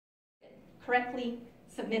correctly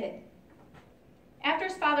submitted. After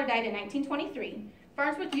his father died in 1923,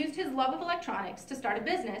 Farnsworth used his love of electronics to start a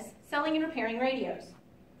business selling and repairing radios.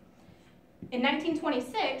 In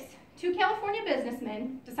 1926, two California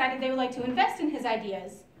businessmen decided they would like to invest in his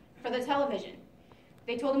ideas for the television.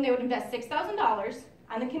 They told him they would invest $6,000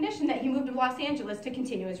 on the condition that he moved to Los Angeles to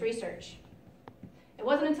continue his research. It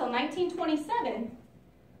wasn't until 1927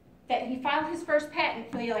 that he filed his first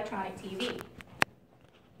patent for the electronic TV.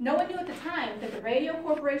 No one knew at the time that the Radio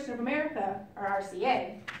Corporation of America, or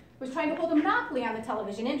RCA, was trying to hold a monopoly on the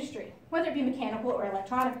television industry, whether it be mechanical or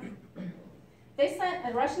electronic. They sent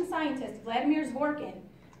a Russian scientist, Vladimir Zworykin,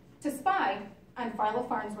 to spy on Philo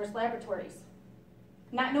Farnsworth's laboratories.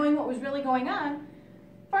 Not knowing what was really going on,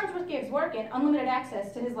 Farnsworth gave Zworykin unlimited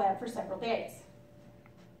access to his lab for several days.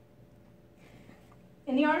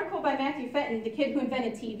 In the article by Matthew Fenton, The Kid Who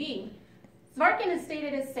Invented TV, Zworykin is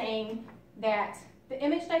stated as saying that the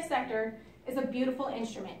image dissector is a beautiful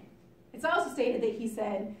instrument. It's also stated that he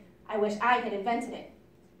said, "I wish I had invented it."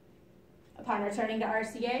 Upon returning to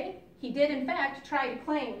RCA, he did in fact try to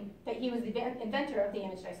claim that he was the inventor of the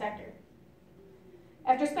image dissector.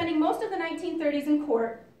 After spending most of the 1930s in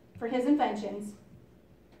court for his inventions,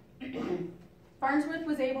 Farnsworth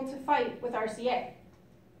was able to fight with RCA.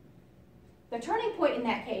 The turning point in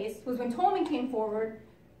that case was when Tolman came forward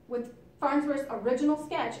with Farnsworth's original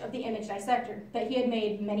sketch of the image dissector that he had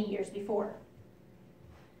made many years before.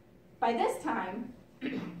 By this time,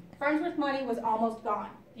 Farnsworth's money was almost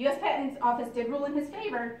gone. The U.S. Patent Office did rule in his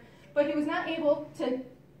favor, but he was not able to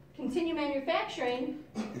continue manufacturing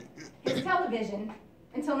his television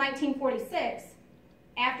until 1946,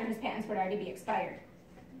 after his patents would already be expired.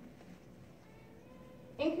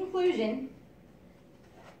 In conclusion,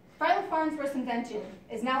 Philo Farnsworth's invention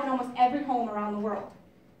is now in almost every home around the world.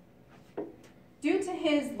 Due to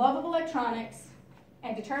his love of electronics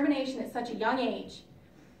and determination at such a young age,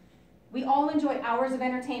 we all enjoy hours of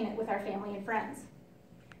entertainment with our family and friends.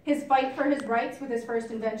 His fight for his rights with his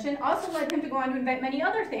first invention also led him to go on to invent many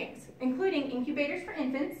other things, including incubators for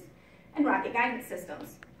infants and rocket guidance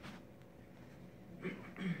systems.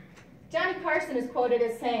 Johnny Carson is quoted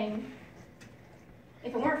as saying,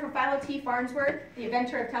 "If it weren't for Philo T. Farnsworth, the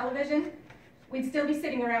inventor of television, we'd still be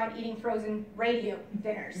sitting around eating frozen radio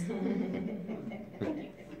dinners." Thank you.